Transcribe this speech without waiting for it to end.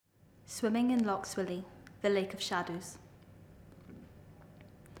Swimming in Loch Swilly, the Lake of Shadows.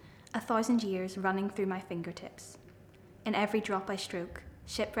 1,000 years running through my fingertips. In every drop I stroke,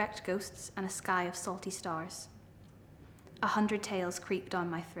 shipwrecked ghosts and a sky of salty stars. 100 tales creep down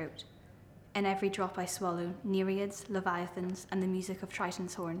my throat. In every drop I swallow, nereids, leviathans, and the music of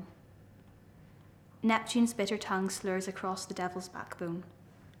Triton's horn. Neptune's bitter tongue slurs across the devil's backbone.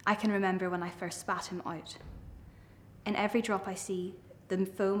 I can remember when I first spat him out. In every drop I see the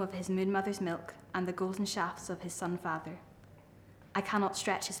foam of his moon mother's milk and the golden shafts of his sun father. I cannot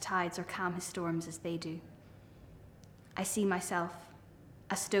stretch his tides or calm his storms as they do. I see myself,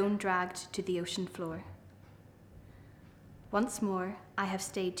 a stone dragged to the ocean floor. Once more, I have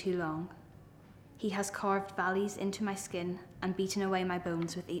stayed too long. He has carved valleys into my skin and beaten away my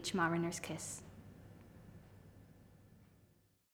bones with each mariner's kiss.